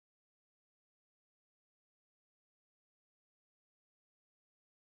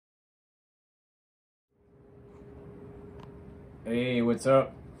Hey, what's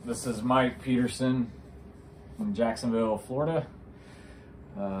up? This is Mike Peterson from Jacksonville, Florida.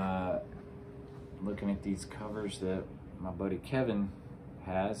 Looking at these covers that my buddy Kevin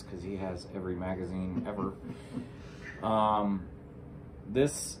has, because he has every magazine ever.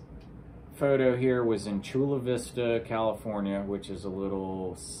 This photo here was in Chula Vista, California, which is a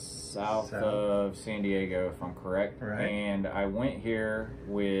little south of San Diego, if I'm correct. Right. And I went here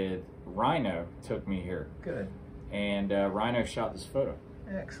with Rhino, took me here. Good. And Rhino shot this photo.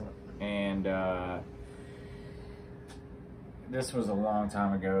 Excellent. And this was a long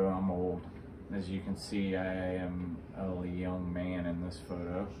time ago. I'm old. As you can see, I am a young man in this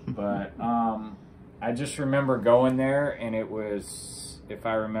photo. But I just remember going there, and it was, if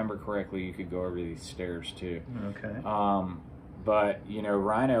I remember correctly, you could go over these stairs too. Okay. But, you know,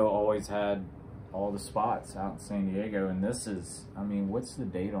 Rhino always had all the spots out in San Diego, and this is, I mean, what's the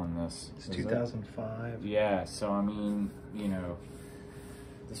date on this? It's 2005. Yeah, so I mean, you know,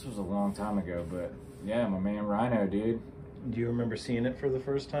 this was a long time ago, but yeah, my man Rhino, dude. Do you remember seeing it for the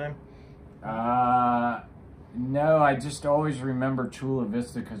first time? No, I just always remember Chula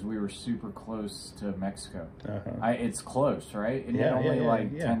Vista because we were super close to Mexico. It's close, right? Isn't it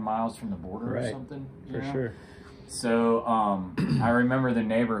only 10 miles from the border or something? For sure. So I remember the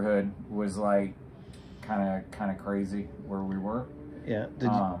neighborhood was like kind of crazy where we were. Yeah.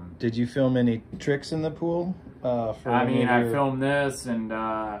 Did you film any tricks in the pool? I mean, I filmed this, and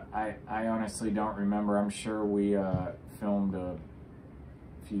I honestly don't remember. I'm sure we filmed a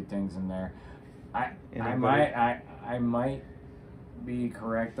few things in there. I might be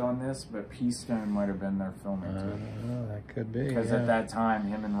correct on this, but Peterson might have been there filming too. That could be. Because at that time,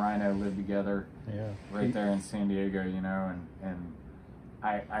 him and Rhino lived together. Yeah. Right there in San Diego, you know, and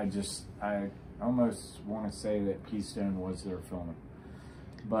I almost want to say that Peterson was there filming,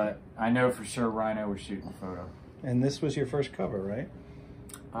 but I know for sure Rhino was shooting the photo. And this was your first cover, right?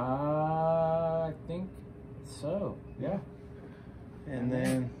 I think so. Yeah.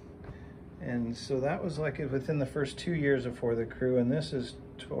 And so that was like within the first 2 years of For the KREW, and this is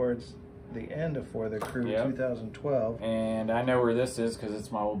towards the end of For the KREW, 2012. And I know where this is because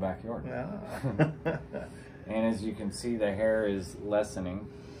it's my old backyard. Ah. And as you can see, the hair is lessening.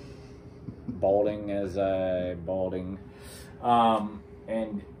 Balding as I balding.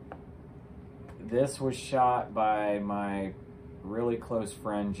 And this was shot by my really close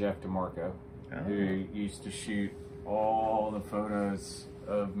friend, Jeff Damarco, who used to shoot all the photos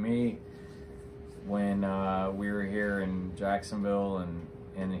of me when we were here in Jacksonville,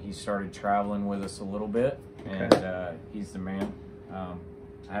 and he started traveling with us a little bit, and he's the man. I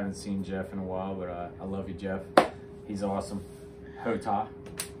haven't seen Jeff in a while, but I love you, Jeff. He's awesome. Hota.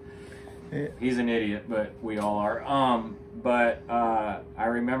 He's an idiot, but we all are. But I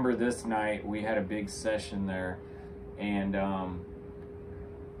remember this night we had a big session there, and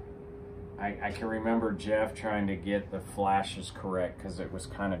I can remember Jeff trying to get the flashes correct because it was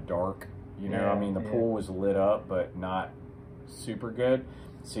kind of dark. You know, I mean, the pool was lit up, but not super good.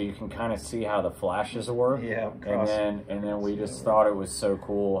 So you can kind of see how the flashes were. Yeah. And then we just thought it was so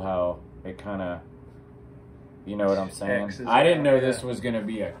cool how it kind of, you know what I'm saying? I didn't know this was going to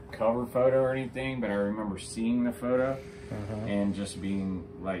be a cover photo or anything, but I remember seeing the photo and just being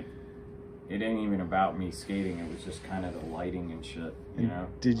like, it ain't even about me skating. It was just kind of the lighting and shit, you know?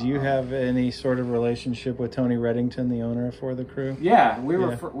 Did you have any sort of relationship with Tony Reddington, the owner of For the KREW? Yeah, we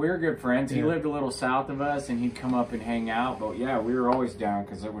were good friends. He lived a little south of us, and he'd come up and hang out. But yeah, we were always down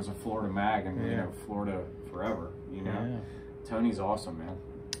because it was a Florida mag, and you know, Florida forever. You know, Tony's awesome, man.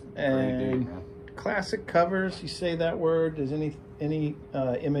 Great dude, man. Classic covers. You say that word. Does any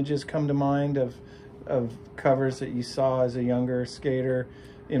images come to mind of covers that you saw as a younger skater?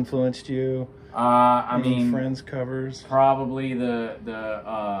 Influenced you? I mean, friends covers. Probably the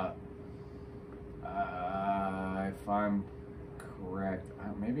if I'm correct,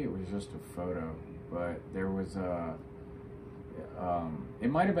 maybe it was just a photo, but there was a. It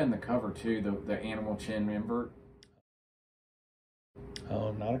might have been the cover too. The animal chin invert.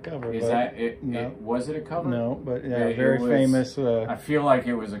 Oh, not a cover. Is that it? No. Was it a cover? No, but yeah, very famous. I feel like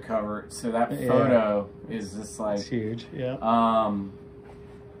it was a cover. So that photo is just like, it's huge. Yeah.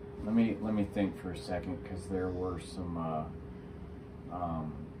 Let me think for a second, because there were some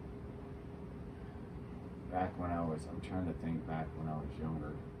back when I'm trying to think back when I was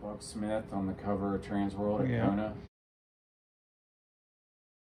younger. Buck Smith on the cover of SkateWorld at Kona.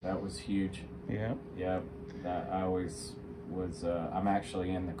 That was huge. Yeah. Yeah. That I always was. I'm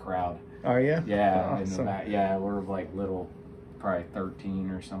actually in the crowd. Are you? Yeah. Awesome. In the back. Yeah, we're like little, probably 13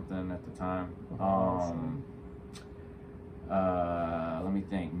 or something at the time. Awesome. Let me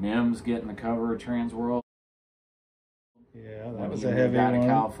think. Mims getting the cover of SkateWorld. Yeah, when was he a heavy moved out one. of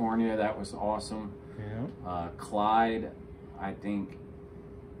California. That was awesome. Yeah. Clyde, I think,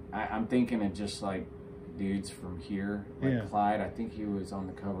 I'm thinking of just like dudes from here. Like Yeah. Clyde, I think he was on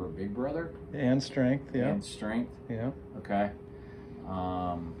the cover of Big Brother. And Strength, yeah. And Strength. Yeah. Okay.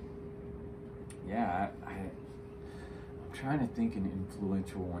 Yeah, I'm trying to think an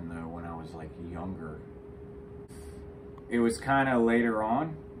influential one though when I was like younger. It was kind of later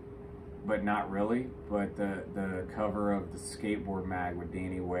on, but not really. But the cover of the skateboard mag with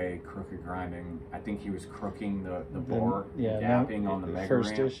Danny Way, crooked grinding. I think he was crooking the bar, gapping on the mega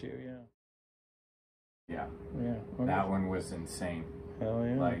first ramp. issue, yeah. Yeah. Yeah. Okay. That one was insane. Hell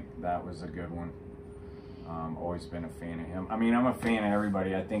yeah. Like, that was a good one. Always been a fan of him. I mean, I'm a fan of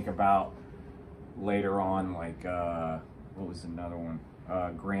everybody. I think about later on, like, what was another one?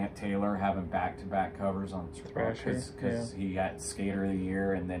 Grant Taylor having back-to-back covers on Thrasher, because he got Skater of the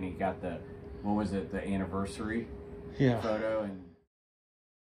Year, and then he got the, what was it, the anniversary photo. And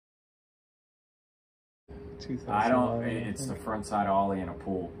 2011, it's the frontside ollie in a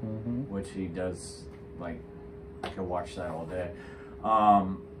pool, Mm-hmm. which he does, like, I could watch that all day.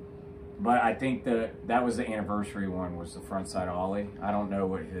 But I think that was the anniversary one, was the frontside ollie. I don't know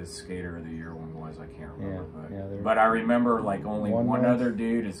what his Skater of the Year one was. I can't remember. But I remember like only one other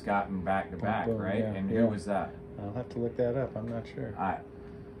dude has gotten back to back, right? Yeah, and who was that? I'll have to look that up. I'm not sure. I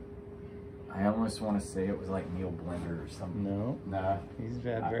almost want to say it was like Neil Blender or something. No. Nah. He's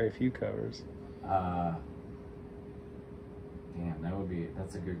had very few covers. Damn,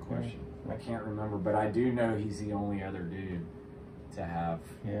 that's a good question. I can't remember, but I do know he's the only other dude to have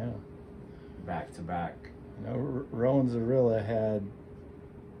back to back. You know, Rowan Zarilla had,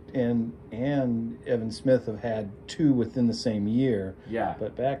 and Evan Smith have had two within the same year. Yeah.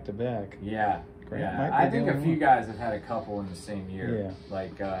 But back to back. Yeah. Grant yeah. I think a few guys have had a couple in the same year. Yeah.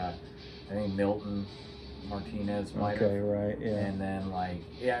 Like I think Milton Martinez might have. Okay, right, yeah. And then like,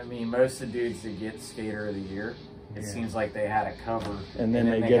 I mean, most of the dudes that get Skater of the Year, it seems like they had a cover, and then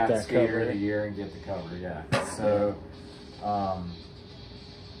they get got that Skater cover of the Year and get the cover. Yeah. So,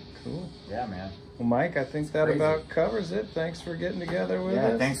 cool. Yeah, man. Well, Mike, I think that about covers it. Thanks for getting together with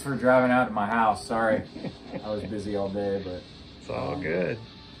us. Yeah, thanks for driving out to my house. Sorry, I was busy all day, but it's all good.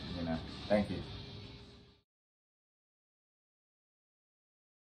 You know, thank you.